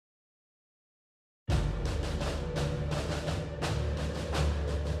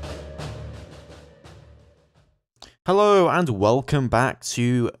Hello and welcome back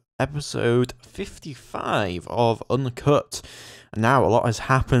to episode 55 of Uncut. Now, a lot has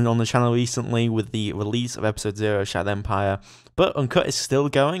happened on the channel recently with the release of episode 0 Shattered Empire, but Uncut is still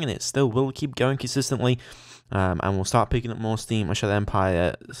going and it still will keep going consistently, and we'll start picking up more steam as Shattered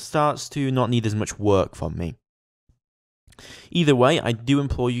Empire starts to not need as much work from me. Either way, I do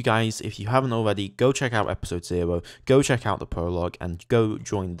implore you guys, if you haven't already, go check out episode 0, go check out the prologue, and go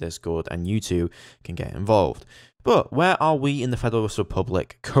join the Discord, and you too can get involved. But where are we in the Federalist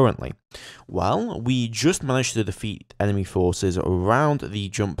Republic currently? Well, we just managed to defeat enemy forces around the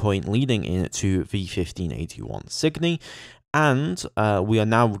jump point leading into V1581 Cygni, and we are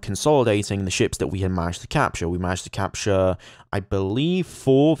now consolidating the ships that we had managed to capture. We managed to capture, I believe,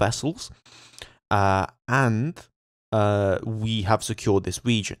 4 vessels, and we have secured this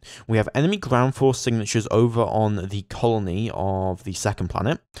region. We have enemy ground force signatures over on the colony of the second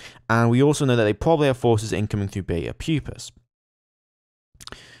planet, and we also know that they probably have forces incoming through Beta Pupus.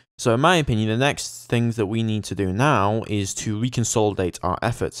 So in my opinion, the next things that we need to do now is to reconsolidate our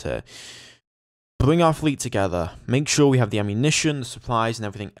efforts here. Bring our fleet together, make sure we have the ammunition, the supplies, and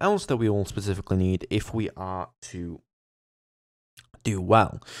everything else that we all specifically need if we are to do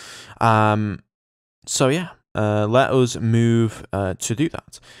well. So yeah. Let us move to do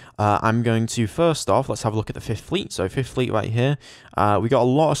that. I'm going to, first off, let's have a look at the 5th Fleet. So 5th Fleet right here. We got a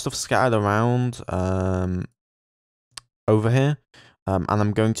lot of stuff scattered around over here. And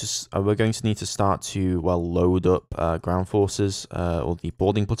we're going to need to start to, well, load up ground forces, or the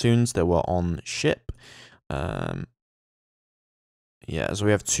boarding platoons that were on ship. Yeah, so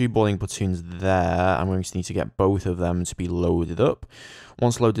we have 2 boarding platoons there. I'm going to need to get both of them to be loaded up.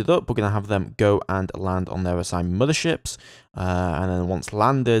 Once loaded up, we're going to have them go and land on their assigned motherships. And then once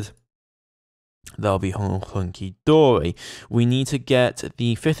landed, they'll be hunky-dory. We need to get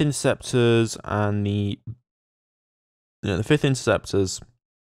the 5th Interceptors and the 5th Interceptors,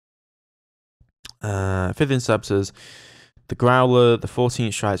 the Growler, the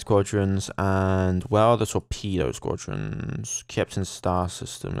 14th Strike Squadrons, and where are the Torpedo Squadrons? Captain Star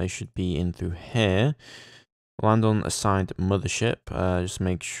System, they should be in through here. Land on assigned mothership, just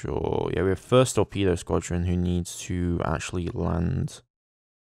make sure, yeah, we have 1st Torpedo Squadron who needs to actually land.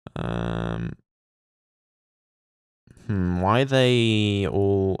 Why are they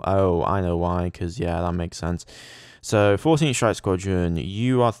all, oh, I know why, because, yeah, that makes sense. So, 14th Strike Squadron,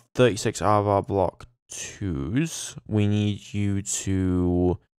 you are 36 RR Block 2s. We need you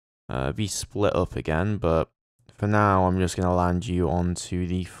to be split up again, but for now I'm just going to land you onto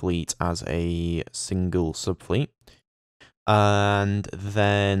the fleet as a single subfleet. And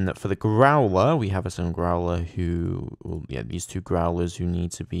then for the Growler, we have a single Growler who, well, yeah, these 2 Growlers who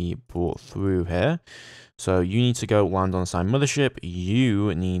need to be brought through here. So you need to go land on the assigned mothership,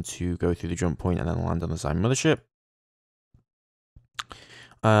 you need to go through the jump point and then land on the assigned mothership.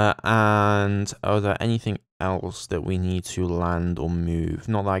 And are there anything else that we need to land or move?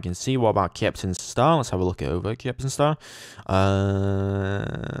 Not that I can see. What about Captain Star? Let's have a look over Captain Star.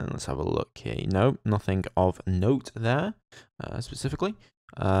 Let's have a look here. No, nothing of note there, specifically.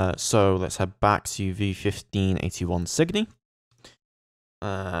 So let's head back to V1581 Cygni.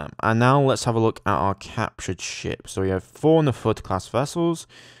 And now let's have a look at our captured ships. So we have 4 Nefud class vessels,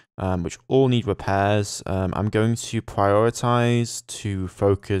 which all need repairs. I'm going to prioritize to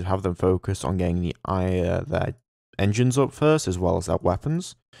have them focus on getting their engines up first, as well as their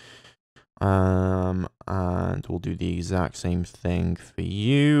weapons. And we'll do the exact same thing for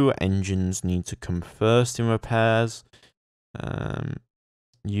you. Engines need to come first in repairs.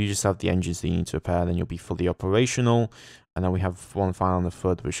 You just have the engines that you need to repair, then you'll be fully operational. And then we have 1 final on the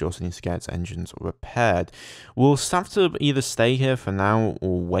FUD, which also needs to get its engines repaired. We'll have to either stay here for now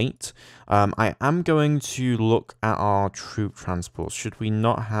or wait. I am going to look at our troop transports. Should we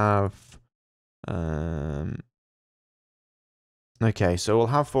not have... Okay, so we'll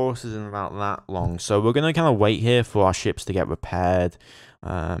have forces in about that long. So we're going to kind of wait here for our ships to get repaired.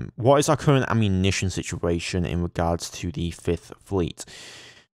 What is our current ammunition situation in regards to the 5th Fleet?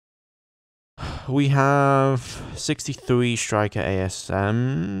 We have 63 Striker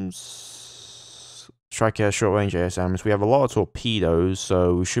ASMs, Striker short-range ASMs. We have a lot of torpedoes,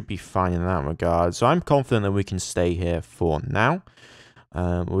 so we should be fine in that regard. So I'm confident that we can stay here for now.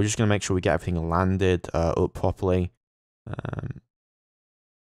 We're just going to make sure we get everything landed up properly.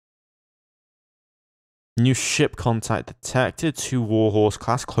 New ship contact detected, 2 Warhorse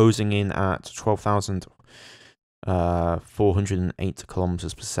class, closing in at 12,408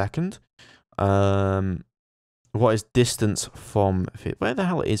 kilometers per second. What is distance from... Where the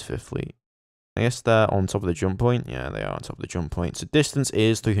hell is 5th Fleet? I guess they're on top of the jump point. Yeah, they are on top of the jump point. So distance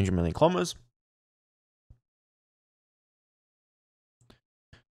is 300 million kilometers.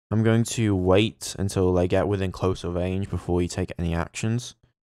 I'm going to wait until they get within closer range before you take any actions.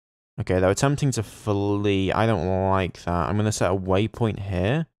 Okay, they're attempting to flee. I don't like that. I'm going to set a waypoint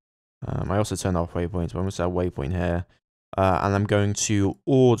here. I also turned off waypoints, but I'm going to set a waypoint here. And I'm going to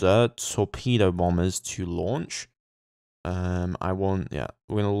order torpedo bombers to launch. We're going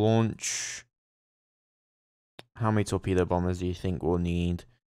to launch. How many torpedo bombers do you think we'll need?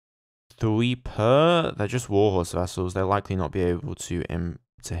 3 per. They're just warhorse vessels. They'll likely not be able to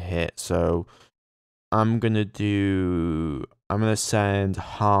hit. So I'm gonna send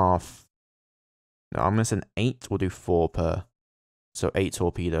half. No, I'm gonna send 8. We'll do 4 per. So 8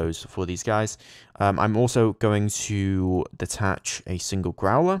 torpedoes for these guys. I'm also going to detach a single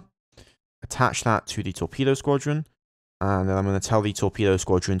growler, attach that to the torpedo squadron, and then I'm going to tell the torpedo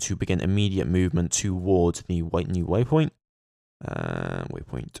squadron to begin immediate movement towards the new waypoint.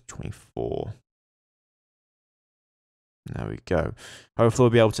 Waypoint 24. There we go. Hopefully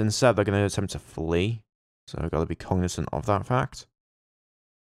we'll be able to intercept. They're going to attempt to flee, so I've got to be cognizant of that fact.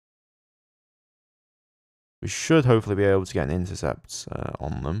 We should hopefully be able to get an intercept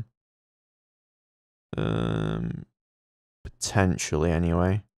on them. Potentially,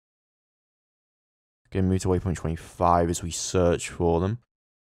 anyway. Going to move to waypoint 25 as we search for them.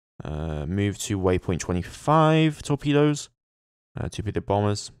 Move to waypoint 25 torpedoes. Torpedo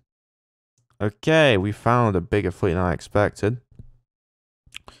bombers. Okay, we found a bigger fleet than I expected.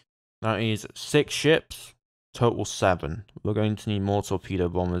 That is 6 ships. Total 7. We're going to need more torpedo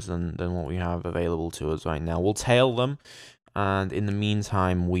bombers than what we have available to us right now. We'll tail them, and in the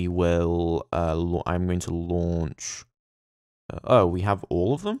meantime, we will. I'm going to launch. Oh, we have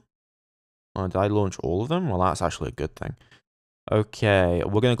all of them? Oh, did I launch all of them? Well, that's actually a good thing. Okay,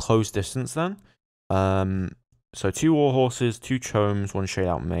 we're going to close distance then. So 2 warhorses, 2 chomes, 1 shade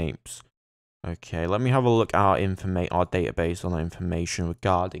out mapes. Okay, let me have a look at our database on our information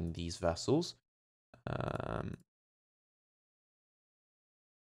regarding these vessels.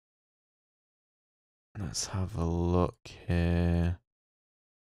 Let's have a look here.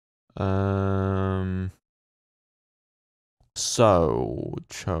 So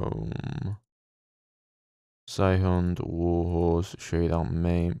chome, Sihund, warhorse, shade out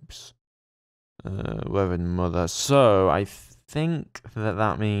mapes, Reverend Mother. So I think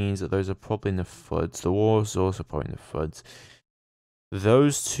that means that those are probably in the FUDs. The warhorse is also probably in the FUDs.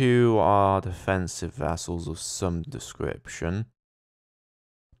 Those 2 are defensive vessels of some description.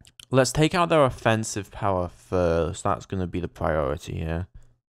 Let's take out their offensive power first. That's going to be the priority here.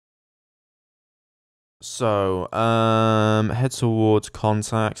 So, head towards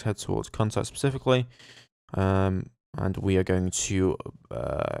contact specifically. And we are going to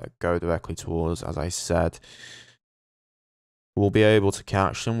go directly towards, as I said. We'll be able to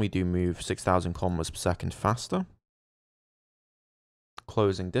catch them. We do move 6,000 kilometers per second faster.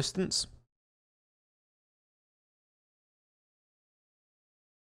 Closing distance.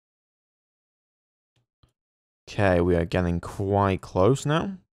 Okay, we are getting quite close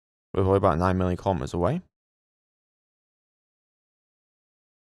now. We're probably about 9 million kilometers away.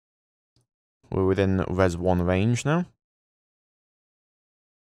 We're within Res 1 range now.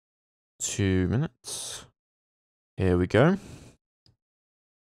 2 minutes. Here we go.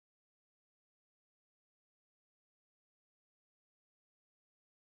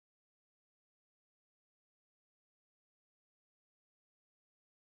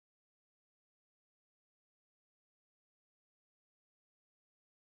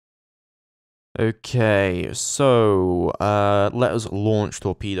 Okay, so let us launch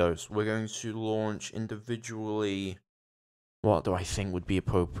torpedoes. We're going to launch individually. What do I think would be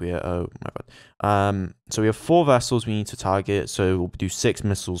appropriate? Oh my god. So we have 4 vessels we need to target, so we'll do 6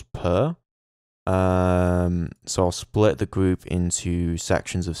 missiles per. So I'll split the group into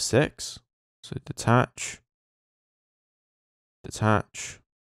sections of 6. So detach,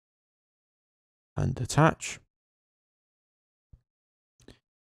 and detach.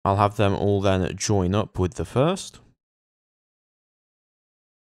 I'll have them all then join up with the first.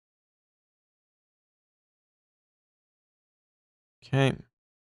 Okay.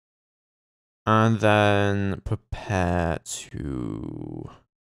 And then prepare to...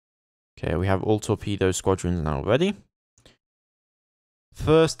 Okay, we have all torpedo squadrons now ready.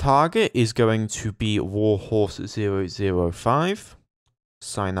 First target is going to be Warhorse 005.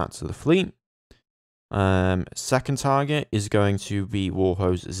 Assign that to the fleet. Second target is going to be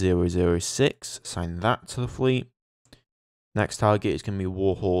Warhorse 006. Assign that to the fleet. Next target is going to be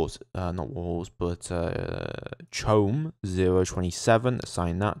Warhorse, not Warhorse, but Chome 027.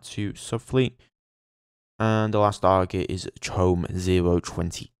 Assign that to subfleet. And the last target is Chome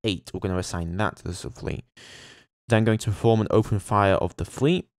 028. We're going to assign that to the subfleet. Then going to perform an open fire of the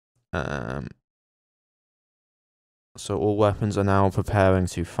fleet. So all weapons are now preparing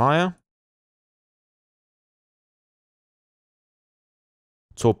to fire.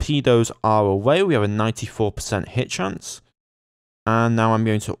 Torpedoes are away. We have a 94% hit chance. And now I'm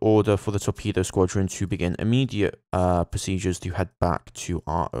going to order for the torpedo squadron to begin immediate procedures to head back to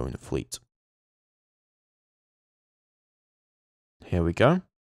our own fleet. Here we go.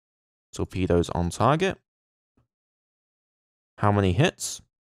 Torpedoes on target. How many hits?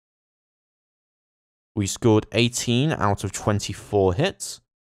 We scored 18 out of 24 hits.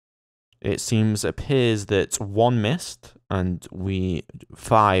 It appears that 1 missed and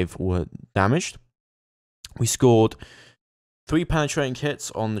 5 were damaged. We scored 3 penetrating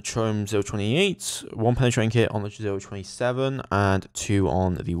hits on the Chome 028, 1 penetrating hit on the 027, and 2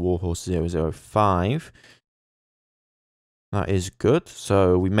 on the Warhorse 005. That is good.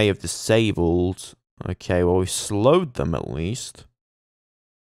 So we may have disabled. Okay, well, we slowed them at least.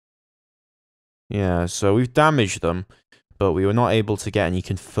 Yeah, so we've damaged them, but we were not able to get any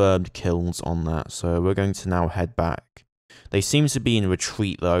confirmed kills on that. So we're going to now head back. They seem to be in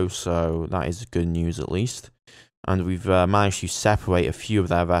retreat, though, so that is good news at least. And we've managed to separate a few of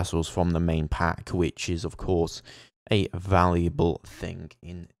their vessels from the main pack, which is, of course, a valuable thing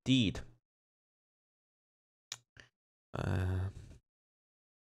indeed.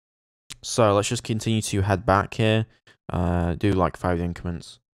 So let's just continue to head back here. Do like 5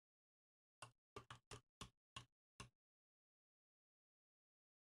 increments.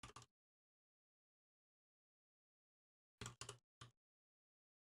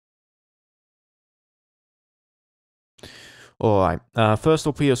 Alright, first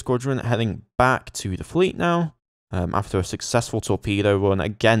torpedo squadron heading back to the fleet now. After a successful torpedo run.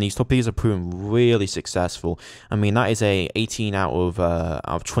 Again, these torpedoes are proven really successful. I mean, that is a 18 out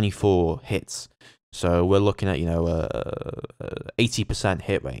of 24 hits. So we're looking at, 80%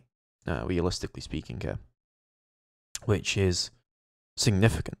 hit rate, realistically speaking here. Which is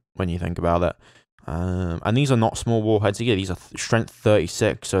significant when you think about it. And these are not small warheads either. These are strength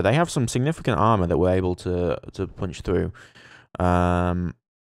 36. So they have some significant armor that we're able to punch through.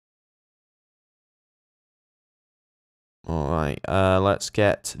 Alright, let's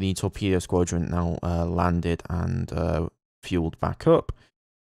get the torpedo squadron now landed and fueled back up.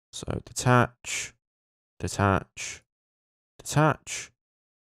 So detach, detach, detach.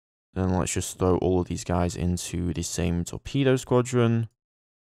 Then let's just throw all of these guys into the same torpedo squadron.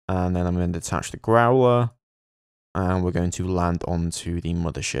 And then I'm going to detach the Growler. And we're going to land onto the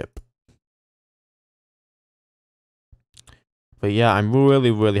mothership. But yeah, I'm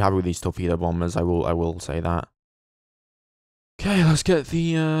really happy with these torpedo bombers. I will say that. Okay, let's get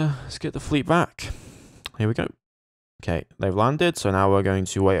the fleet back. Here we go. Okay, they've landed, so now we're going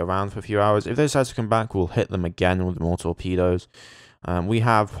to wait around for a few hours. If they decide to come back, we'll hit them again with more torpedoes. We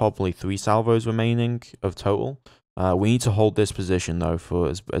have probably 3 salvos remaining of total. We need to hold this position though for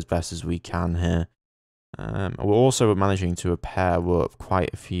as best as we can here. We're also managing to repair up quite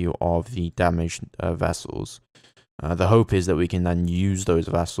a few of the damaged vessels. The hope is that we can then use those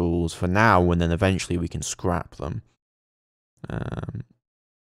vessels for now, and then eventually we can scrap them. At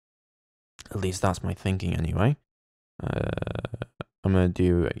least that's my thinking anyway. I'm going to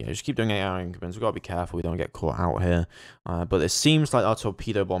do, just keep doing 8-hour increments. We've got to be careful we don't get caught out here. But it seems like our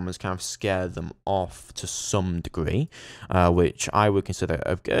torpedo bombers kind of scared them off to some degree, which I would consider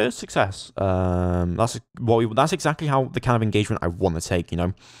a success. That's exactly how the kind of engagement I want to take,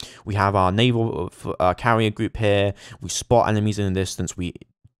 We have our naval carrier group here. We spot enemies in the distance. We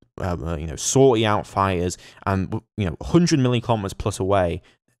sortie out fires, and 100 million kilometers plus away,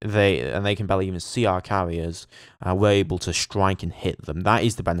 they can barely even see our carriers. We're able to strike and hit them. That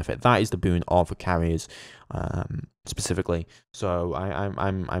is the benefit. That is the boon of the carriers, specifically. So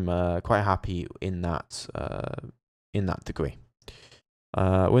I'm quite happy in that degree.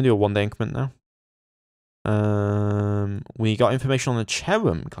 We're gonna do a 1-day increment now. We got information on the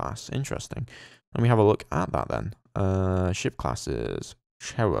Cherub class. Interesting. Let me have a look at that then. Ship classes.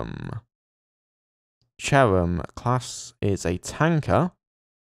 Cherub class is a tanker.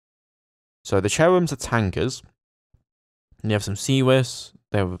 So the Cherubs are tankers. And you have some Seawiss.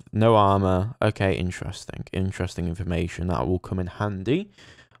 They have no armor. Okay, interesting. Interesting information. That will come in handy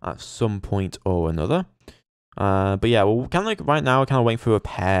at some point or another. But yeah, well, kind of like right now, we're kind of waiting for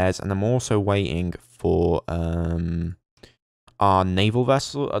repairs, and I'm also waiting for our naval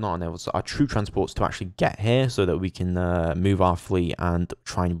vessel, not our naval, our troop transports to actually get here so that we can move our fleet and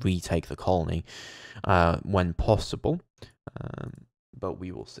try and retake the colony when possible. But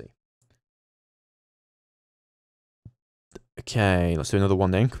we will see. Okay, let's do another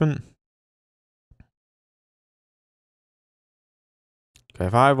 1-day increment. So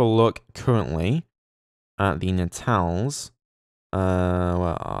if I have a look currently at the Natals, where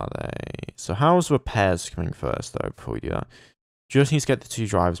are they? So how's repairs coming first, though, before we do that? Just need to get the 2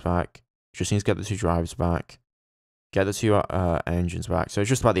 drives back. Just need to get the 2 drives back. Get the 2 engines back. So it's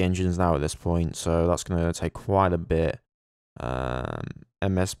just about the engines now at this point. So that's going to take quite a bit.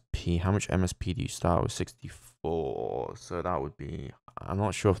 MSP. How much MSP do you start with? 64. So that would be... I'm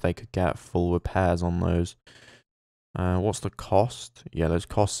not sure if they could get full repairs on those. What's the cost? Yeah, those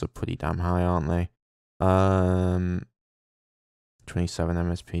costs are pretty damn high, aren't they? 27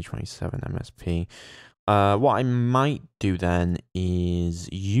 MSP, 27 MSP. What I might do then is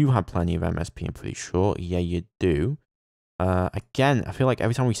you have plenty of MSP, I'm pretty sure. Yeah, you do. Again, I feel like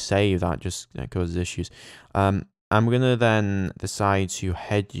every time we save that just causes issues. I'm gonna then decide to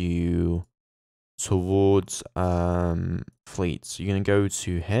head you towards fleets. You're gonna go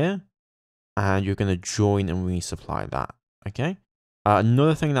to here and you're gonna join and resupply that. Okay.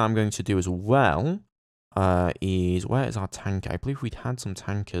 Another thing that I'm going to do as well is, where is our tanker? I believe we'd had some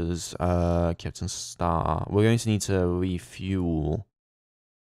tankers, Captain Star. We're going to need to refuel.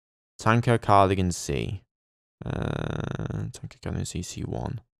 Tanker Cardigan C. Tanker Cardigan C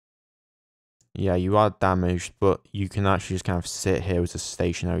C1. Yeah, you are damaged, but you can actually just kind of sit here as a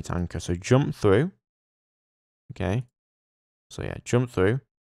stationary tanker. So jump through. Okay. So yeah, jump through.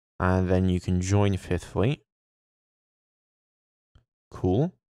 And then you can join 5th Fleet.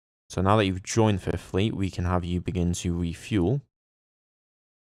 Cool. So now that you've joined 5th Fleet, we can have you begin to refuel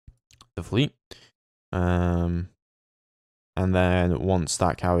the fleet. And then once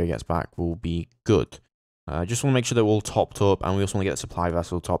that carrier gets back, we'll be good. Just want to make sure that we're all topped up, and we also want to get the supply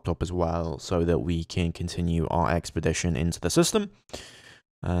vessel topped up as well, so that we can continue our expedition into the system.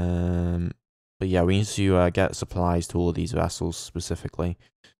 But yeah, we need to get supplies to all of these vessels specifically.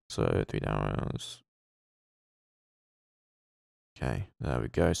 So 3 arrows. Okay, there we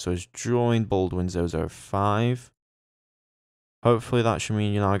go. So it's joined Baldwin 005. Hopefully that should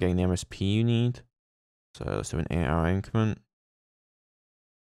mean you're now getting the MSP you need. So let's do an 8-hour increment.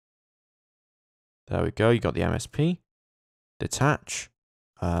 There we go, you got the MSP. Detach.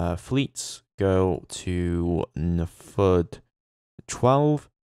 Fleets, go to NFUD 12.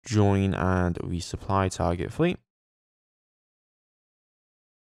 Join and resupply target fleet.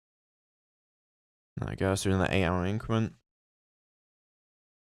 There we go, so in that 8-hour increment.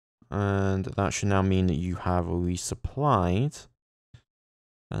 And that should now mean that you have resupplied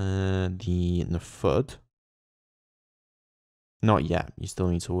the NFUD. Not yet. You still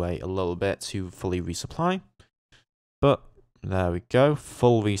need to wait a little bit to fully resupply. But there we go.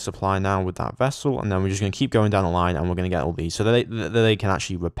 Full resupply now with that vessel. And then we're just going to keep going down the line and we're going to get all these. So that they can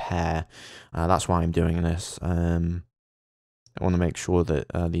actually repair. That's why I'm doing this. I want to make sure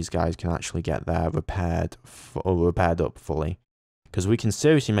that these guys can actually get their repaired up fully. Because we can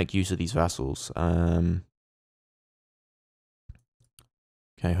seriously make use of these vessels. Okay,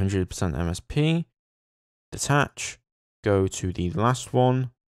 100% MSP. Detach. Go to the last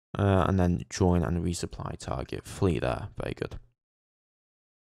one. And then join and resupply target fleet there. Very good.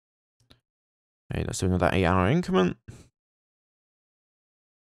 Okay, let's do another 8-hour increment.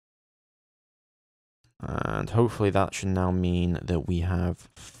 And hopefully that should now mean that we have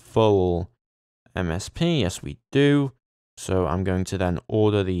full MSP. Yes, we do. So I'm going to then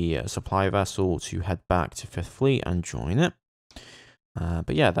order the supply vessel to head back to 5th Fleet and join it.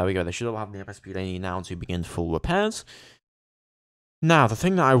 But yeah, there we go. They should all have the MSP they need now to begin full repairs. Now, the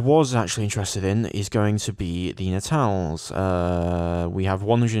thing that I was actually interested in is going to be the Natals. We have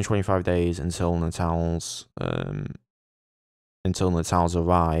 125 days until Natals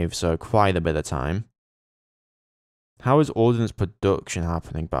arrive, so quite a bit of time. How is ordnance production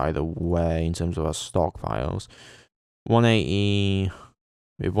happening, by the way, in terms of our stockpiles? 180,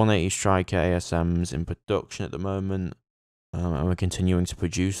 we have 180 Striker ASMs in production at the moment, and we're continuing to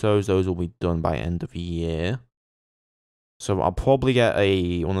produce those. Those will be done by end of year. So I'll probably get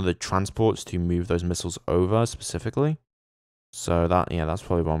one of the transports to move those missiles over specifically. So that's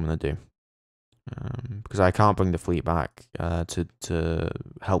probably what I'm gonna do. Because I can't bring the fleet back to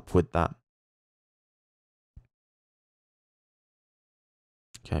help with that.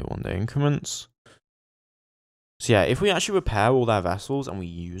 Okay, 1-day increments. So yeah, if we actually repair all their vessels and we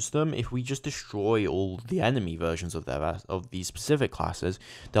use them, if we just destroy all the enemy versions of these specific classes,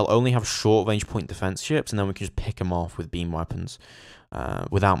 they'll only have short-range point defense ships, and then we can just pick them off with beam weapons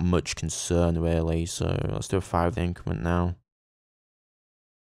without much concern, really. So let's do a 5-day increment now.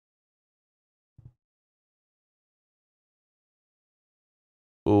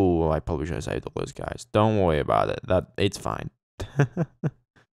 Oh, I probably should have saved all those guys. Don't worry about it. It's fine.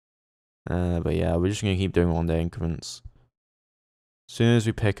 But yeah, we're just gonna keep doing 1-day increments. soon as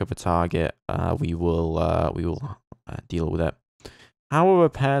we pick up a target, we will deal with it. How are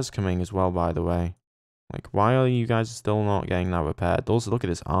repairs coming as well, by the way? Like, why are you guys still not getting that repaired? Also, look at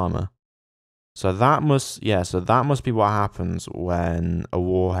this armor. So that must, yeah, so that must be what happens when a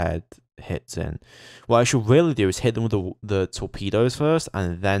warhead hits in. What I should really do is hit them with the torpedoes first,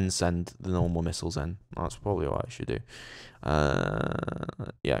 and then send the normal missiles in. That's probably what I should do.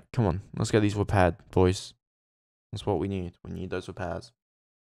 Yeah, come on. Let's get these repaired, boys. That's what we need. We need those repairs.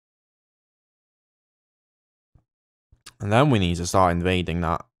 And then we need to start invading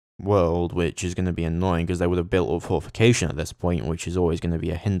that world, which is going to be annoying because they would have built a fortification at this point, which is always going to be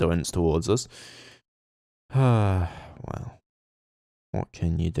a hindrance towards us. Well, what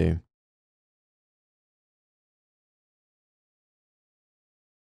can you do?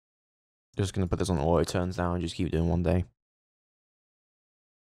 Just going to put this on auto turns now and just keep doing one day.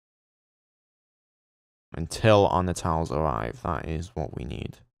 Until our Natals arrive, that is what we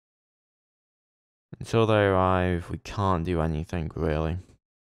need. Until they arrive, we can't do anything, really.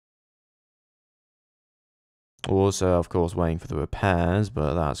 We're also, of course, waiting for the repairs,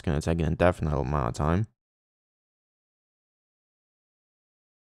 but that's going to take an indefinite amount of time.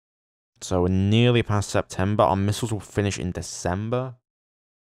 So we're nearly past September. Our missiles will finish in December.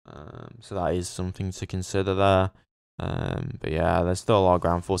 So that is something to consider there. But yeah, there's still a lot of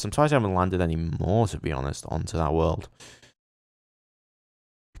ground force. I'm surprised I haven't landed any more, to be honest, onto that world.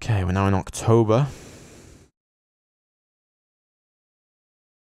 Okay, we're now in October.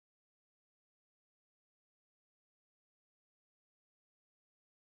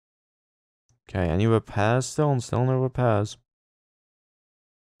 Okay, any repairs still? Still no repairs.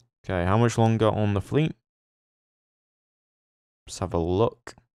 Okay, how much longer on the fleet? Let's have a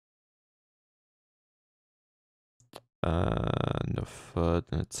look. The third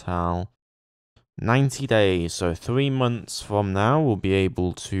Natal. 90 days, so 3 months from now we'll be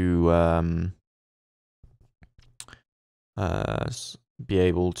able to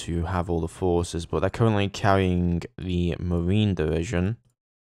have all the forces, but they're currently carrying the Marine Division.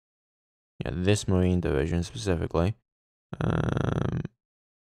 Yeah, this Marine Division specifically.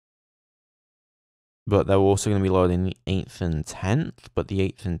 But they're also going to be loading the 8th and 10th, but the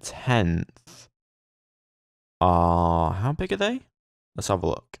 8th and 10th are... how big are they? Let's have a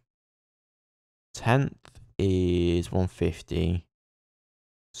look. 10th is 150.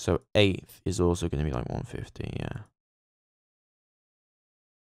 So 8th is also going to be like 150, yeah.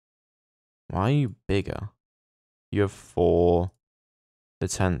 Why are you bigger? You have 4. The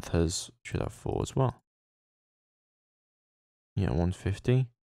 10th should have 4 as well. Yeah, 150.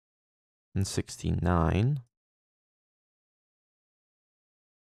 And 69.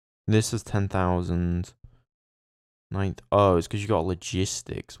 This is 10,000. 9th. Oh, it's because you got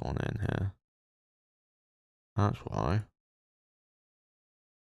logistics on in here. That's why.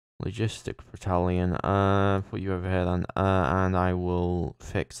 Logistic battalion. Put you over here then. And I will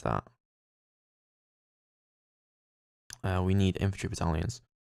fix that. We need infantry battalions.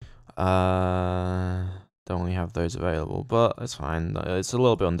 Don't only have those available, but it's fine. It's a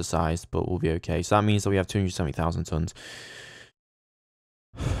little bit undersized, but we'll be okay. So that means that we have 270,000 tons.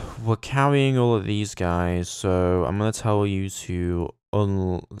 We're carrying all of these guys, so I'm going to tell you to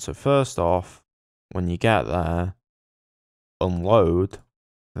so first off, when you get there, unload,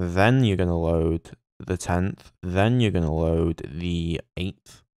 then you're going to load the 10th, then you're going to load the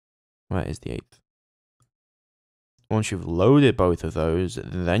 8th. Where is the 8th? Once you've loaded both of those,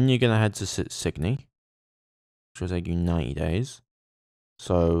 then you're going to head to Cygni, which will take you 90 days.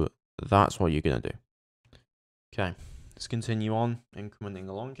 So that's what you're going to do. Okay, let's continue on, incrementing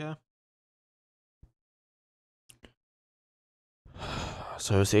along here.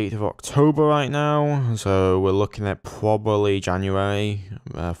 So it's the 8th of October right now, so we're looking at probably January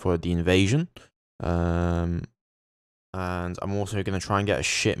for the invasion. And I'm also going to try and get a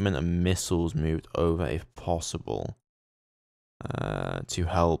shipment of missiles moved over if possible. To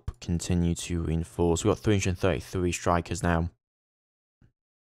help continue to reinforce. We've got 333 strikers now.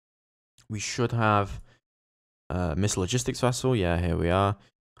 We should have missile logistics vessel. Yeah, here we are.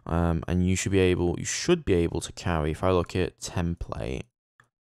 And you should be able to carry, if I look at template,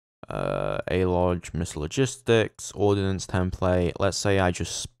 a large missile logistics, ordnance template. Let's say I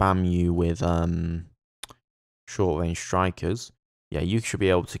just spam you with short range strikers. Yeah, you should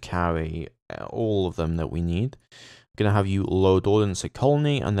be able to carry all of them that we need. I'm going to have you load ordnance at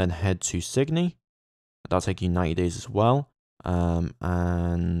Colony and then head to Cygni. That'll take you 90 days as well.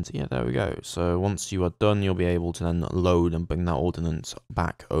 And yeah, there we go. So once you are done, you'll be able to then load and bring that ordnance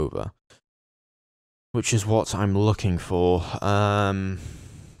back over, which is what I'm looking for. So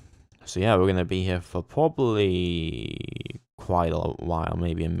yeah, we're going to be here for probably quite a while,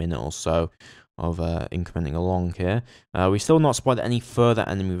 maybe a minute or so of incrementing along here. We still not spotted any further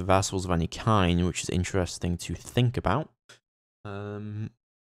enemy vessels of any kind, which is interesting to think about.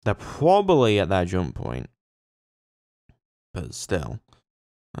 They're probably at their jump point, but still,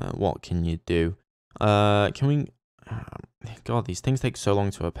 what can you do? Can we? God, these things take so long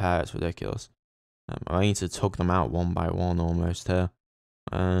to repair. It's ridiculous. I need to tug them out one by one almost here.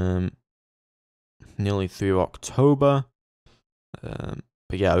 Nearly through October.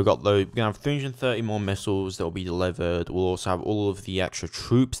 But yeah, we've got those. We're gonna have 330 more missiles that will be delivered. We'll also have all of the extra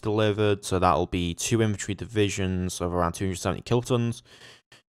troops delivered, so that'll be 2 infantry divisions of around 270 kilotons.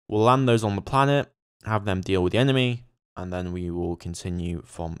 We'll land those on the planet, have them deal with the enemy, and then we will continue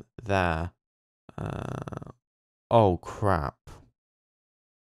from there. Oh crap.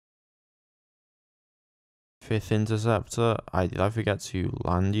 5th Interceptor. Did I forget to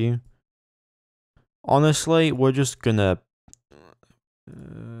land you? Honestly, we're just gonna...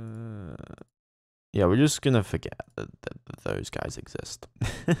 yeah, we're just gonna forget that those guys exist.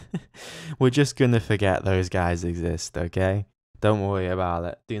 We're just gonna forget those guys exist, okay? Don't worry about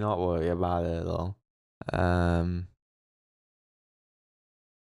it. Do not worry about it at all.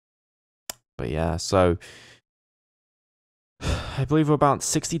 But yeah, so... I believe we're about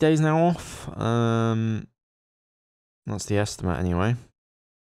 60 days now off. That's the estimate anyway.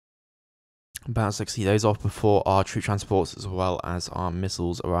 About 60 days off before our troop transports as well as our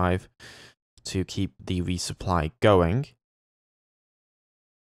missiles arrive to keep the resupply going.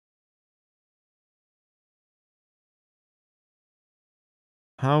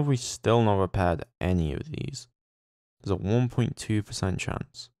 How have we still not repaired any of these? There's a 1.2%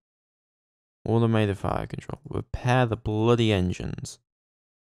 chance. Automated fire control. Repair the bloody engines.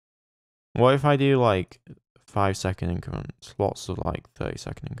 What if I do like 5-second increments? Lots of like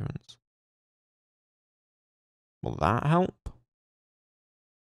 30-second increments. Will that help?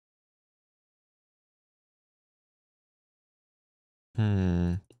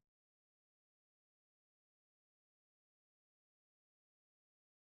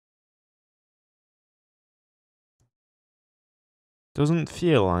 Doesn't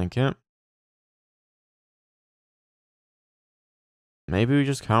feel like it. Maybe we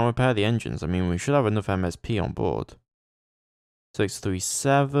just can't repair the engines. I mean, we should have enough MSP on board.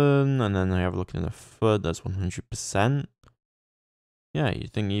 637, and then I have a look in the FUD, that's 100%. Yeah,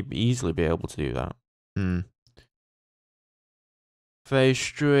 you'd think you'd easily be able to do that. Very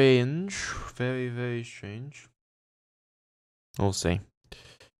strange. Very, very strange. We'll see.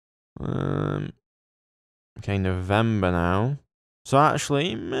 Okay, November now. So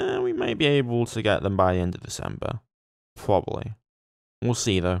actually, we may be able to get them by the end of December. Probably. We'll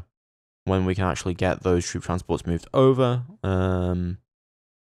see, though, when we can actually get those troop transports moved over. Either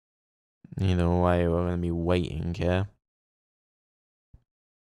way, we're going to be waiting here.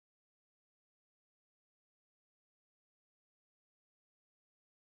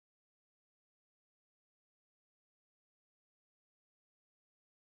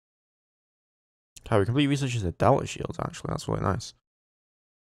 Okay, we complete research into Delta shields, actually. That's really nice.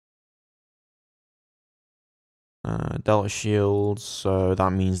 Delta shields, so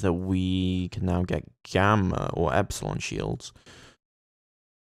that means that we can now get Gamma or Epsilon shields.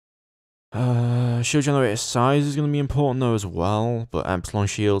 Shield generator size is going to be important though as well, but Epsilon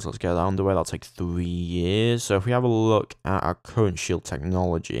shields, let's get that underway. That'll take 3 years. So if we have a look at our current shield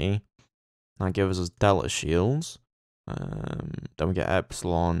technology, that gives us Delta shields. Then we get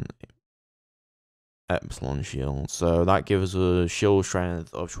Epsilon shield. So that gives us a shield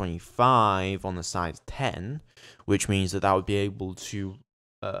strength of 25 on the size 10, which means that would be able to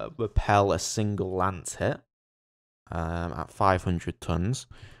repel a single lance hit at 500 tons.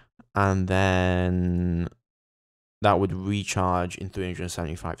 And then that would recharge in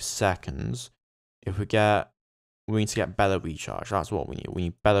 375 seconds. If we need to get better recharge. That's what we need. We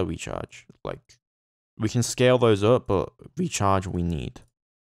need better recharge. Like, we can scale those up, but recharge we need.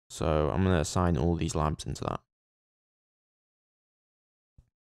 So I'm going to assign all these labs into that.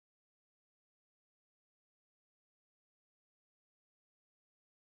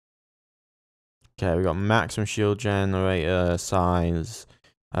 Okay, we got maximum shield generator size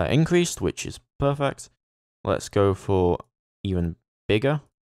increased, which is perfect. Let's go for even bigger.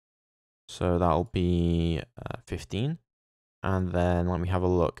 So that'll be 15. And then let me have a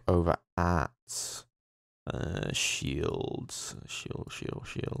look over at shields.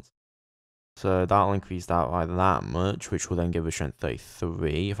 Shields. So that'll increase that by that much, which will then give us strength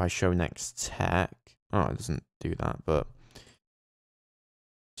 33. If I show next tech, oh, it doesn't do that, but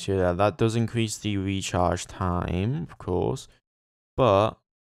so yeah, that does increase the recharge time, of course, but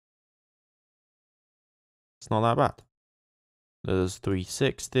it's not that bad. There's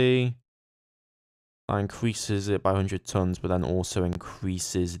 360. That increases it by 100 tons, but then also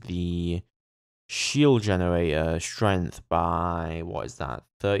increases the shield generator strength by, what is that,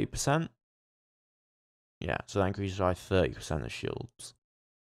 30%? Yeah, so that increases by 30% of shields,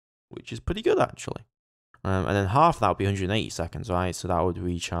 which is pretty good, actually. And then half of that would be 180 seconds, right? So that would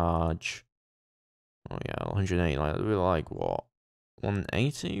recharge, oh yeah, 180, like what,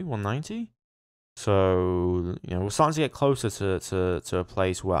 180, 190? So, you know, we're starting to get closer to a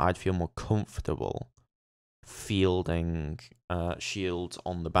place where I'd feel more comfortable fielding shields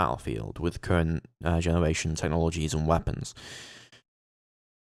on the battlefield with current generation technologies and weapons.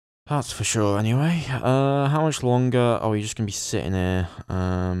 That's for sure, anyway. How much longer are we just going to be sitting here?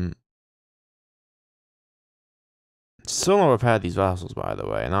 Still not repaired these vessels, by the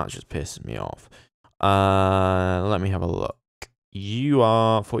way, and that just pisses me off. Let me have a look. You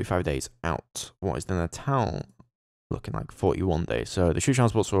are 45 days out. What is the Natal looking like? 41 days. So the troop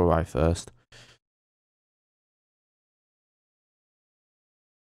transports will arrive first.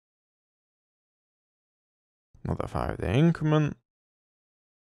 Another 5-day increment.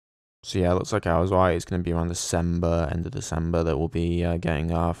 So yeah, looks like ours, right, it's going to be around December, end of December, that we'll be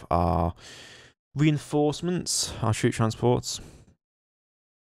getting off our reinforcements, our troop transports.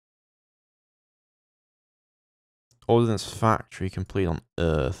 Ordnance factory complete on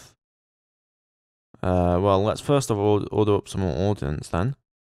Earth. Well, let's first of all order up some more ordnance then.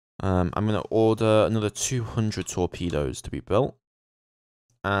 I'm going to order another 200 torpedoes to be built.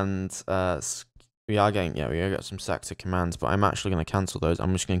 And we are going to get some sector commands, but I'm actually going to cancel those.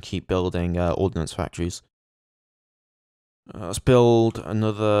 I'm just going to keep building ordnance factories. Let's build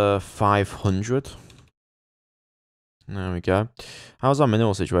another 500. There we go. How's our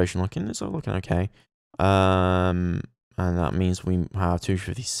mineral situation looking? It's looking okay. And that means we have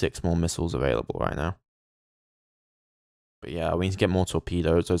 256 more missiles available right now. But yeah, we need to get more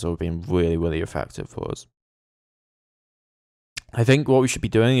torpedoes. Those are being really, really effective for us. I think what we should be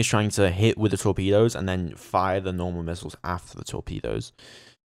doing is trying to hit with the torpedoes and then fire the normal missiles after the torpedoes.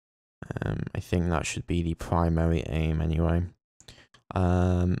 I think that should be the primary aim anyway.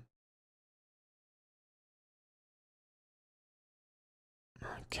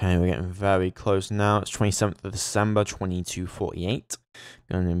 Okay, we're getting very close now. It's 27th of December, 2248.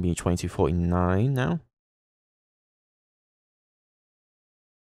 Going to be 2249 now.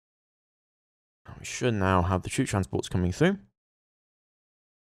 We should now have the troop transports coming through.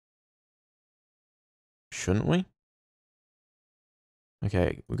 Shouldn't we?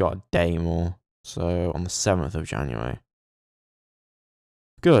 Okay, we got a day more. So on the 7th of January.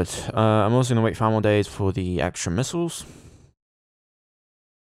 Good. I'm also going to wait 5 more days for the extra missiles.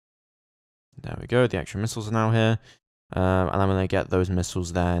 There we go. The extra missiles are now here. And I'm going to get those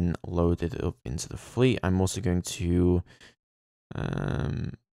missiles then loaded up into the fleet. I'm also going to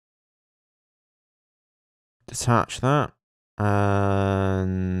detach that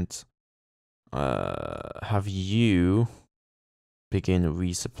and have you begin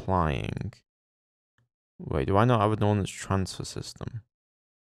resupplying. Wait, do I not have an ordnance transfer system?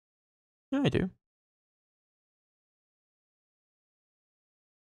 Yeah, I do.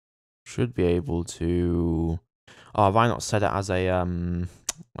 Should be able to. Oh, have I not set it as a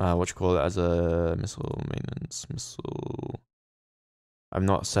what you call it, as a missile maintenance missile? I've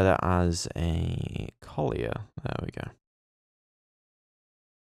not set it as a collier. There we go.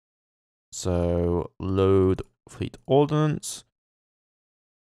 So load fleet ordnance.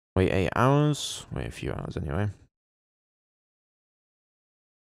 Wait 8 hours. Wait a few hours anyway.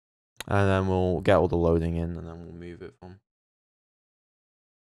 And then we'll get all the loading in and then we'll move it from.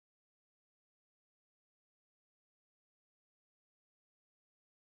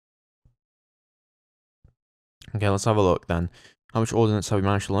 Okay, let's have a look then. How much ordnance have we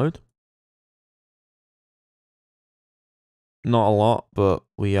managed to load? Not a lot, but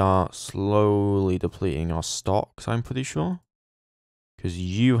we are slowly depleting our stocks, I'm pretty sure. Because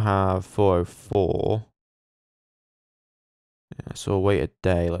you have 404. Yeah, so we'll wait a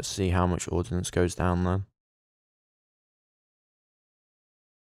day. Let's see how much ordnance goes down then.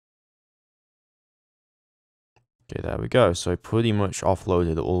 Okay, there we go. So pretty much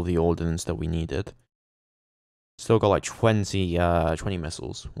offloaded all the ordnance that we needed. Still got like 20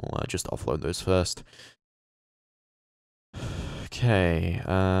 missiles. We'll just offload those first. Okay,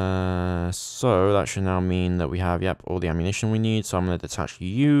 so that should now mean that we have, yep, all the ammunition we need. So I'm going to detach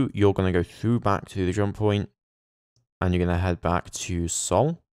you. You're going to go through back to the jump point. And you're going to head back to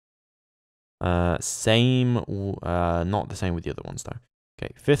Seoul. Same, not the same with the other ones though.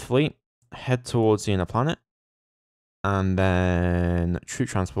 Okay, 5th Fleet, head towards the inner planet. And then troop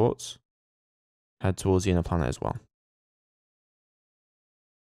transports, head towards the inner planet as well.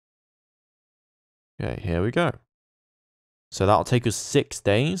 Okay, here we go. So that'll take us 6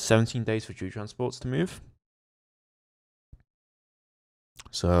 days, 17 days for troop transports to move.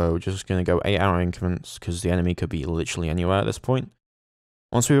 So just going to go 8-hour increments because the enemy could be literally anywhere at this point.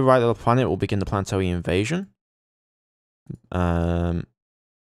 Once we arrive at the planet, we'll begin the planetary invasion. But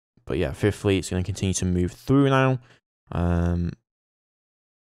yeah, 5th Fleet's going to continue to move through now.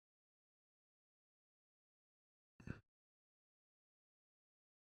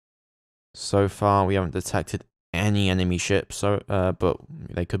 So far, we haven't detected any enemy ships, but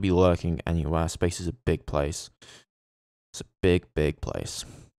they could be lurking anywhere. Space is a big place. It's a big, big place.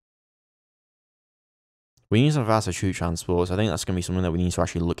 We need some faster troop transports. I think that's going to be something that we need to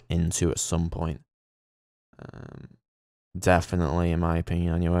actually look into at some point. Definitely, in my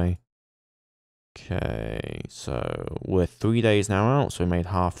opinion, anyway. Okay, so we're 3 days now out, so we made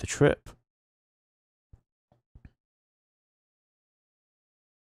half the trip.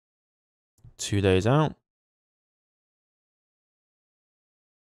 Two days out.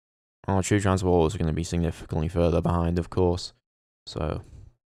 Our troop transports are going to be significantly further behind, of course. So,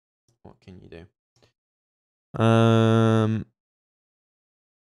 what can you do?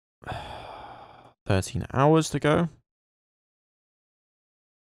 13 hours to go.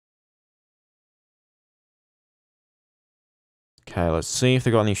 Okay, let's see if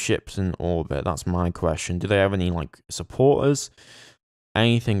they got any ships in orbit. That's my question. Do they have any, like, supporters?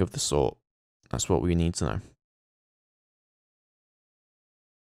 Anything of the sort. That's what we need to know.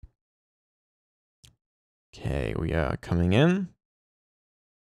 Okay, we are coming in.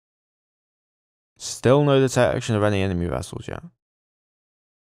 Still no detection of any enemy vessels yet.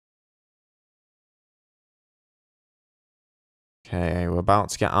 Okay, we're about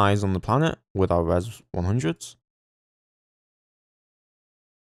to get eyes on the planet with our Res 100s.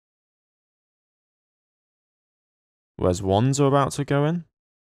 Res 1s are about to go in.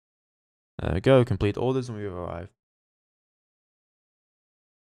 There we go, complete orders and we've arrived.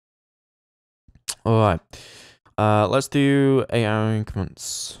 Alright, let's do 8-hour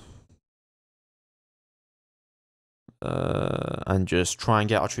increments. And just try and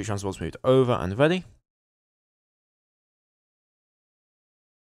get our troop transports moved over and ready.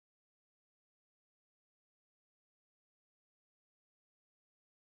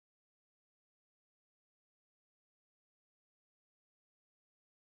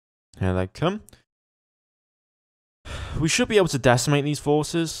 Here they come. We should be able to decimate these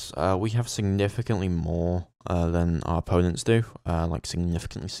forces. We have significantly more than our opponents do. Like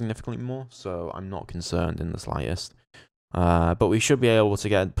significantly more. So I'm not concerned in the slightest. But we should be able to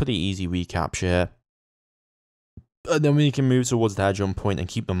get a pretty easy recapture here. And then we can move towards their jump point and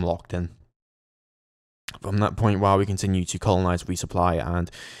keep them locked in. From that point, while we continue to colonize, resupply,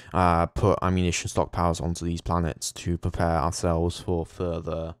 and put ammunition stockpiles onto these planets to prepare ourselves for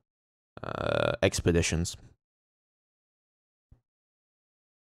further expeditions.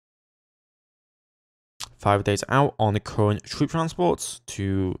 5 days out on the current troop transports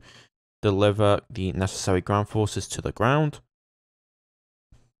to deliver the necessary ground forces to the ground.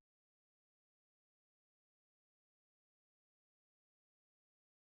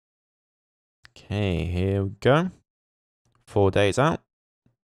 Okay, here we go. 4 days out.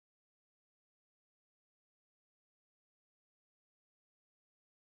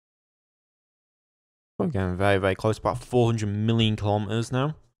 We're getting very, very close, about 400 million kilometers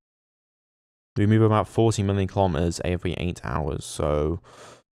now. We move about 40 million kilometers every 8 hours, so...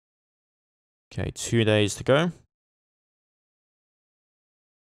 Okay, 2 days to go.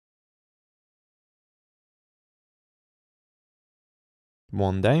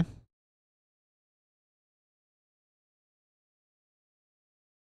 One day.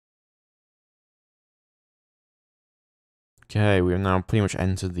 Okay, we have now pretty much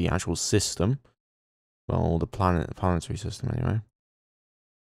entered the actual system. Well, the planetary system anyway.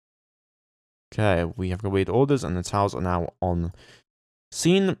 Okay, we have completed orders and the towers are now on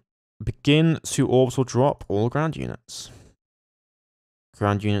scene. Begin to orbital drop all ground units.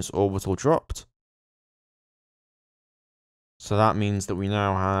 Ground units orbital dropped. So that means that we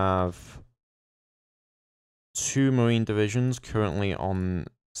now have 2 marine divisions currently on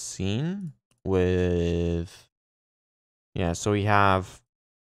scene with... Yeah, so we have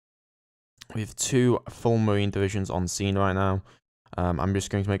 2 full marine divisions on scene right now. I'm just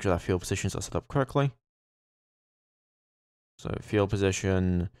going to make sure that field positions are set up correctly. So field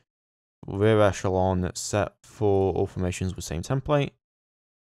position, rear echelon, set for all formations with same template.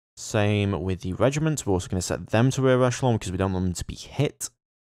 Same with the regiment. We're also going to set them to rear echelon because we don't want them to be hit.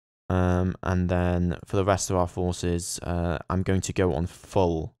 And then for the rest of our forces, I'm going to go on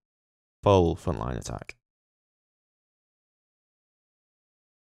full frontline attack.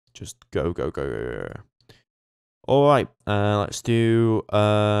 Just go, go, go, go, go. Alright, let's do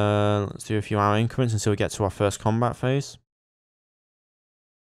a few hour increments until we get to our first combat phase.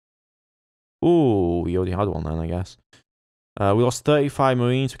 Ooh, we already had one then, I guess. We lost 35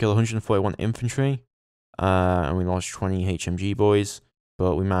 Marines, we killed 141 infantry, and we lost 20 HMG boys,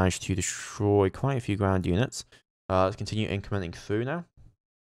 but we managed to destroy quite a few ground units. Let's continue incrementing through now.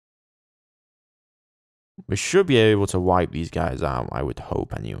 We should be able to wipe these guys out, I would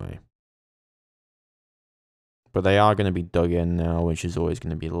hope anyway. But they are going to be dug in now, which is always going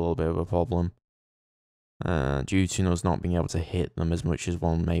to be a little bit of a problem. Due to us not being able to hit them as much as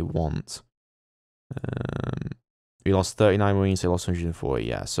one may want. We lost 39 Marines, they lost 140,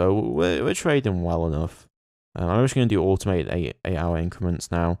 yeah. So we're trading well enough. I'm just going to do automated 8-hour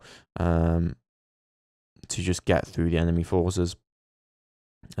increments now. To just get through the enemy forces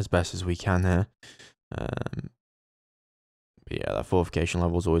as best as we can here. But yeah, that fortification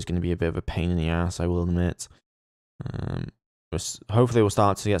level is always going to be a bit of a pain in the ass, I will admit. Hopefully we'll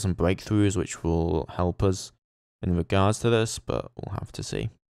start to get some breakthroughs which will help us in regards to this, but we'll have to see.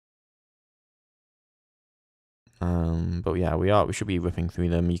 But yeah, we should be ripping through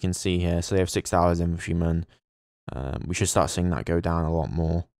them. You can see here, so they have 6,000 infantrymen. We should start seeing that go down a lot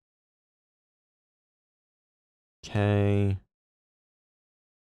more. Okay.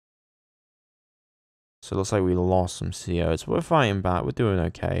 So it looks like we lost some COs. We're fighting back. We're doing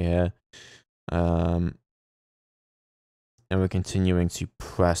okay here. And we're continuing to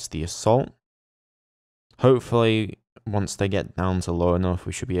press the assault. Hopefully, once they get down to low enough,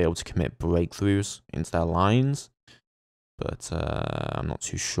 we should be able to commit breakthroughs into their lines. But I'm not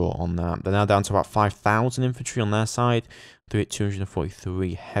too sure on that. They're now down to about 5,000 infantry on their side.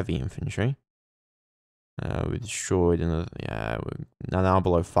 243 heavy infantry. We destroyed another, yeah, we're now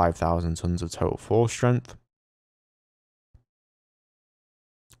below 5,000 tons of total force strength.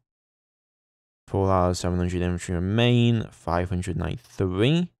 4,700 infantry remain,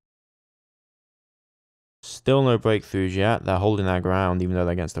 593. Still no breakthroughs yet. They're holding their ground, even though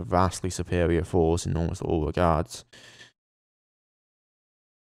they're against a vastly superior force in almost all regards.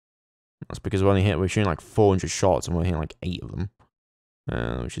 That's because we're shooting like 400 shots and we're hitting like 8 of them,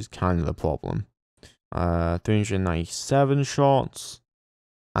 which is kind of the problem. 397 shots,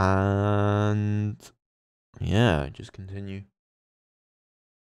 and yeah, just continue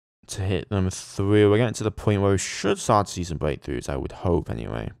to hit them through. We're getting to the point where we should start to see some breakthroughs, I would hope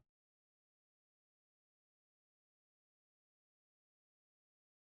anyway.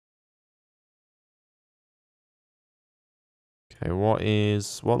 Okay, what are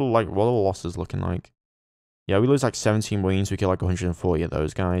the losses looking like? Yeah, we lose like 17 Marines, we kill like 140 of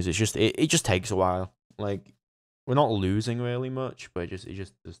those guys. It's just it just takes a while. Like, we're not losing really much, but it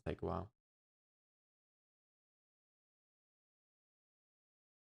just does take a while.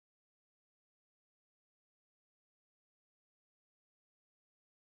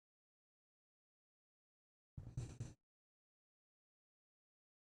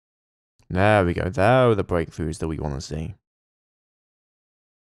 There we go. There are the breakthroughs that we want to see.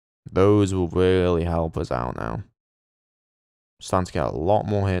 Those will really help us out now. Starting to get a lot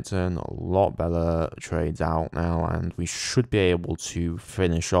more hits in, a lot better trades out now, and we should be able to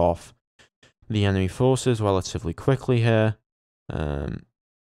finish off the enemy forces relatively quickly here.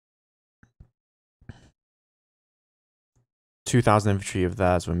 2,000 infantry of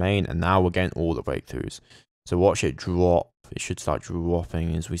theirs remain, and now we're getting all the breakthroughs. So watch it drop. It should start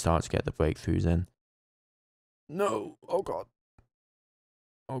dropping as we start to get the breakthroughs in. No! Oh god.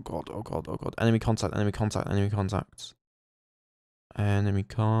 Oh god, oh god, oh god. Enemy contact, enemy contact, enemy contacts. Enemy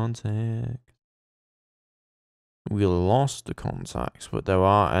contact. We lost the contacts, but there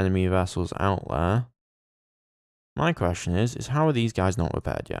are enemy vessels out there. My question is how are these guys not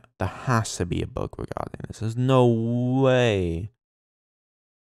repaired yet? There has to be a bug regarding this. There's no way.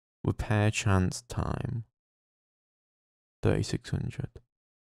 Repair chance time. 3,600.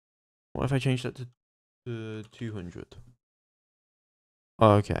 What if I change that to 200?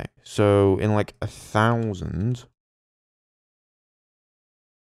 Okay, so in like 1,000,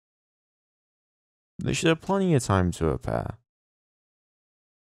 they should have plenty of time to repair.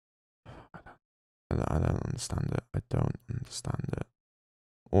 I don't understand it. I don't understand it.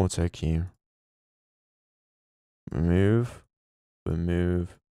 Auto queue. Remove.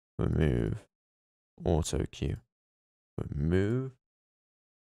 Remove. Remove. Auto queue. Remove.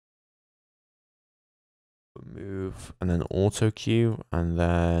 Remove. And then auto queue. And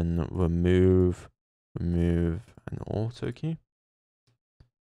then remove. Remove. And auto queue.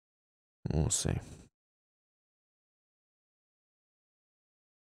 We'll see.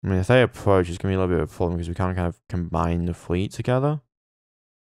 I mean, if they approach, it's going to be a little bit of a problem because we can't kind of combine the fleet together.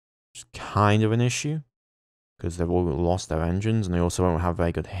 It's kind of an issue because they've all lost their engines and they also won't have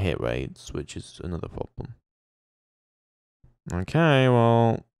very good hit rates, which is another problem. Okay,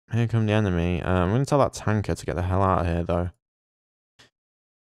 well, here come the enemy. I'm going to tell that tanker to get the hell out of here, though.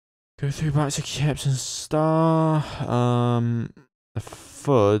 Go through back to Captain Star. The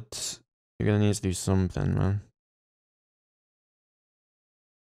FUD. You're going to need to do something, man.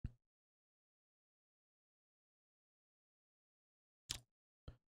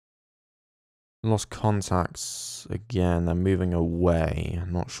 Lost contacts again. They're moving away.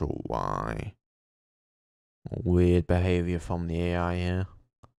 I'm not sure why. Weird behavior from the AI here.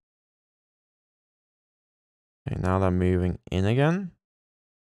 Okay, now they're moving in again.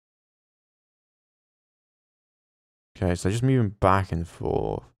 Okay, so they're just moving back and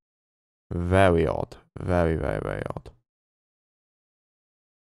forth. Very odd. Very, very, very odd.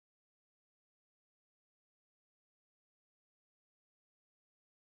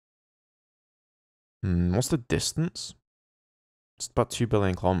 What's the distance? It's about 2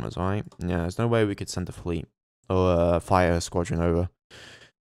 billion kilometers, right? Yeah, there's no way we could send a fleet or a fire squadron over.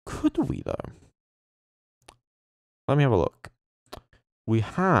 Could we, though? Let me have a look. We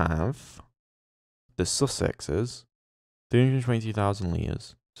have the Sussexes, 322,000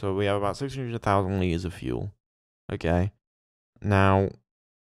 litres. So we have about 600,000 litres of fuel. Okay. Now,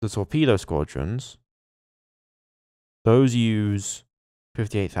 the torpedo squadrons, those use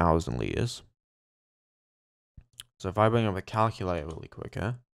 58,000 litres. So if I bring up a calculator really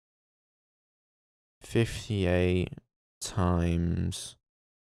quicker, 58 times,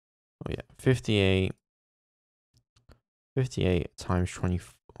 oh yeah, 58 times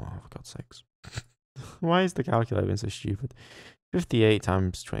 24, oh for God's sakes. Why is the calculator being so stupid? 58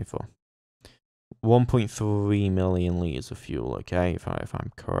 times 24. 1.3 million litres of fuel, okay, if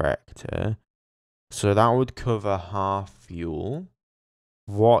I'm correct here. So that would cover half fuel.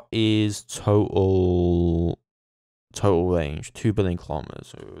 What is total range? 2 billion kilometers.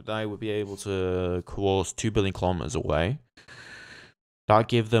 So they would be able to cross 2 billion kilometers away. That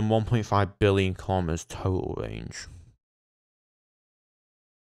give them 1.5 billion kilometers total range.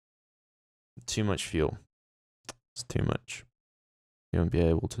 Too much fuel. It's too much. You won't be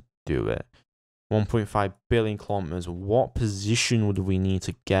able to do it. 1.5 billion kilometers. What position would we need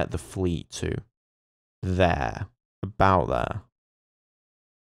to get the fleet to? There. About there.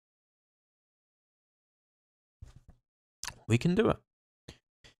 We can do it.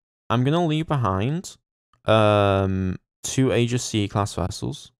 I'm going to leave behind 2 Aegis C class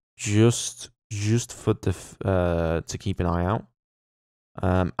vessels. Just for the to keep an eye out.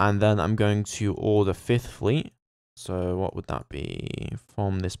 And then I'm going to order 5th fleet. So what would that be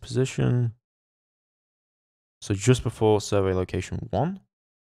from this position? So just before survey location 1.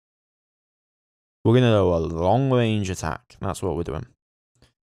 We're going to do a long range attack. That's what we're doing.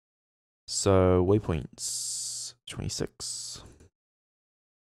 So waypoints 26.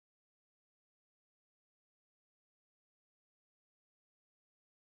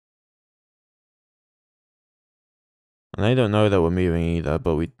 And they don't know that we're moving either,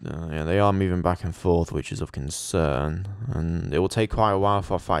 but yeah, they are moving back and forth, which is of concern. And it will take quite a while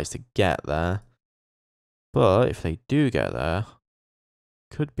for our fights to get there. But if they do get there,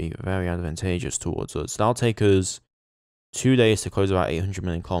 could be very advantageous towards us. That'll take us 2 days to close about 800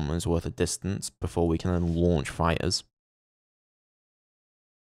 million kilometers worth of distance before we can then launch fighters.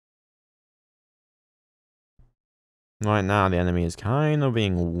 Right now, the enemy is kind of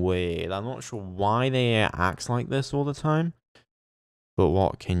being weird. I'm not sure why they act like this all the time. But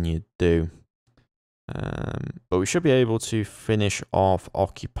what can you do? But we should be able to finish off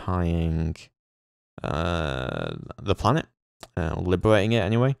occupying the planet. Liberating it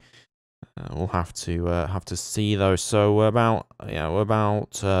anyway. We'll have to see though. So we're about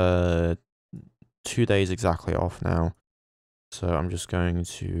 2 days exactly off now. So I'm just going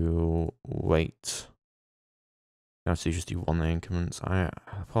to wait. I have to just do 1 increments. The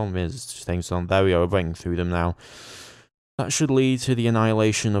problem is things on. There we are. We're breaking through them now. That should lead to the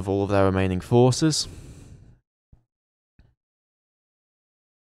annihilation of all of their remaining forces.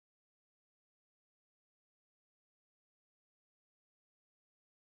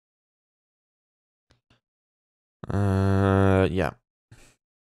 Yeah.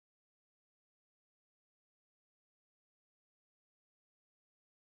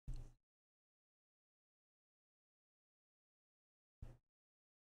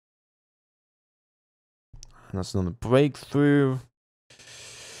 And that's another breakthrough.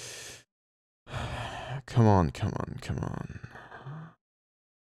 Come on, come on, come on.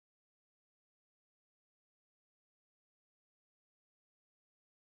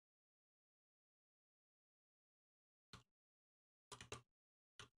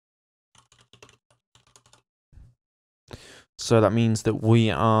 So that means that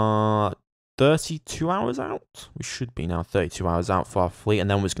we are 32 hours out. We should be now 32 hours out for our fleet, and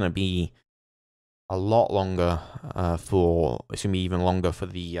then it's going to be a lot longer it's going to be even longer for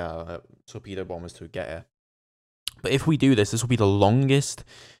the torpedo bombers to get here. But if we do this, this will be the longest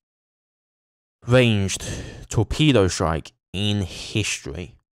ranged torpedo strike in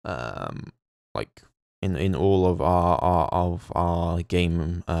history. Like in all of our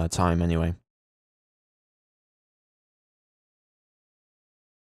game time anyway.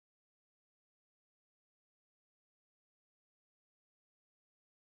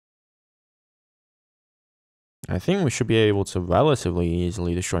 I think we should be able to relatively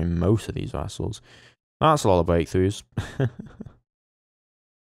easily destroy most of these vessels. That's a lot of breakthroughs.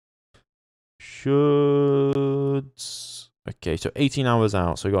 Should... Okay, so 18 hours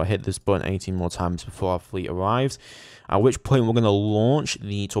out, so we got to hit this button 18 more times before our fleet arrives. At which point we're going to launch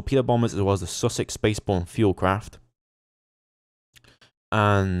the torpedo bombers as well as the Sussex spaceborne fuel craft.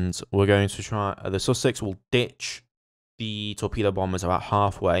 And we're going to try... the Sussex will ditch the torpedo bombers about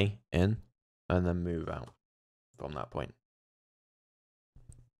halfway in and then move out from that point.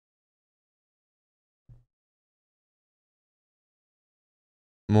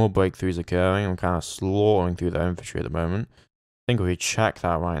 More breakthroughs occurring. I'm kind of slaughtering through the infantry at the moment. I think if we check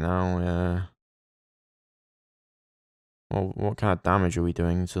that right now, yeah. Well, what kind of damage are we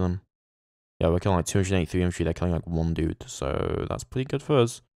doing to them? Yeah, we're killing like 283 infantry. They're killing like one dude, so that's pretty good for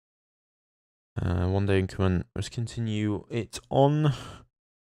us. 1 day increment. Let's continue it on.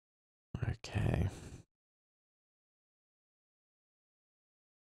 Okay.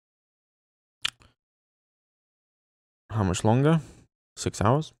 How much longer? 6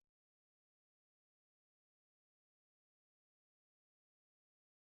 hours.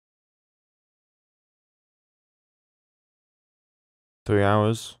 3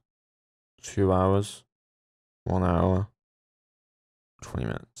 hours. 2 hours. 1 hour. 20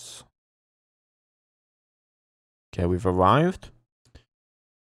 minutes. Okay, we've arrived.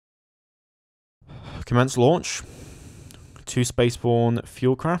 Commence launch. 2 spaceborne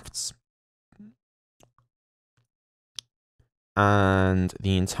fuel crafts. And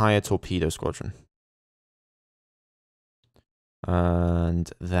the entire torpedo squadron.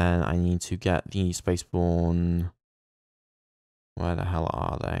 And then I need to get the spaceborne. Where the hell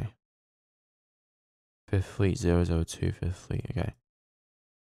are they? 5th Fleet 002, 5th Fleet, okay.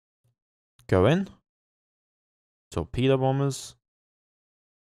 Go in. Torpedo bombers.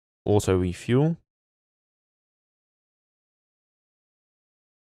 Auto refuel.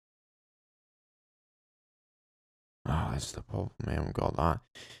 Oh, that's the problem. I haven't got that.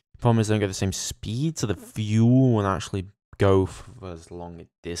 The problem is they don't get the same speed, so the fuel won't actually go for as long a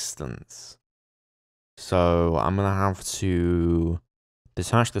distance. So I'm going to have to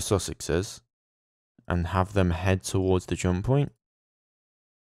detach the Sussexes and have them head towards the jump point.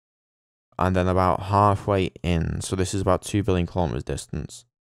 And then about halfway in, so this is about 2 billion kilometers distance.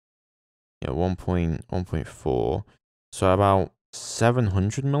 Yeah, 1.4. So about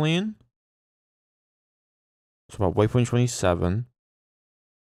 700 million. So about waypoint 27.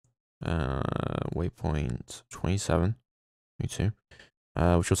 Waypoint 27. 22.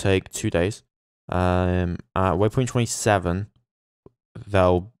 Which will take 2 days. At waypoint 27,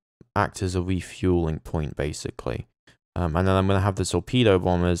 they'll act as a refueling point, basically. And then I'm going to have the torpedo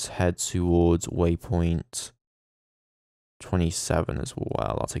bombers head towards waypoint 27 as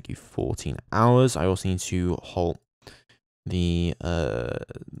well. That'll take you 14 hours. I also need to halt the...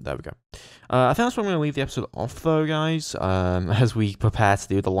 there we go. I think that's where I'm going to leave the episode off, though, guys, as we prepare to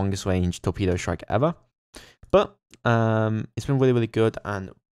do the longest range torpedo strike ever. But it's been really, really good,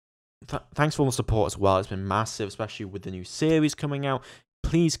 and thanks for all the support as well. It's been massive, especially with the new series coming out.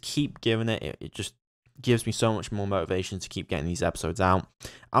 Please keep giving it. It just gives me so much more motivation to keep getting these episodes out.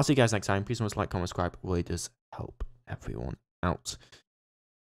 I'll see you guys next time. Please remember to like, comment, subscribe. It really does help everyone out.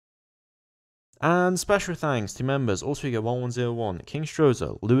 And special thanks to members Alltrigger 1101, King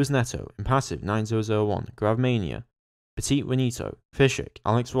Strozer, Lewis Netto, Impassive 9001, Gravmania, Petit Renito, Fishik,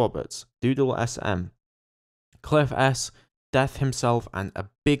 Alex Roberts, Doodle SM, Cliff S, Death himself, and a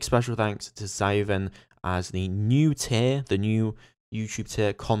big special thanks to Zyven as the new tier, the new YouTube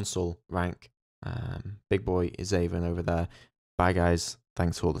tier console rank. Big boy is Zyven over there. Bye guys,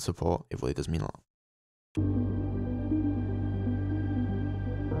 thanks for all the support, it really does mean a lot.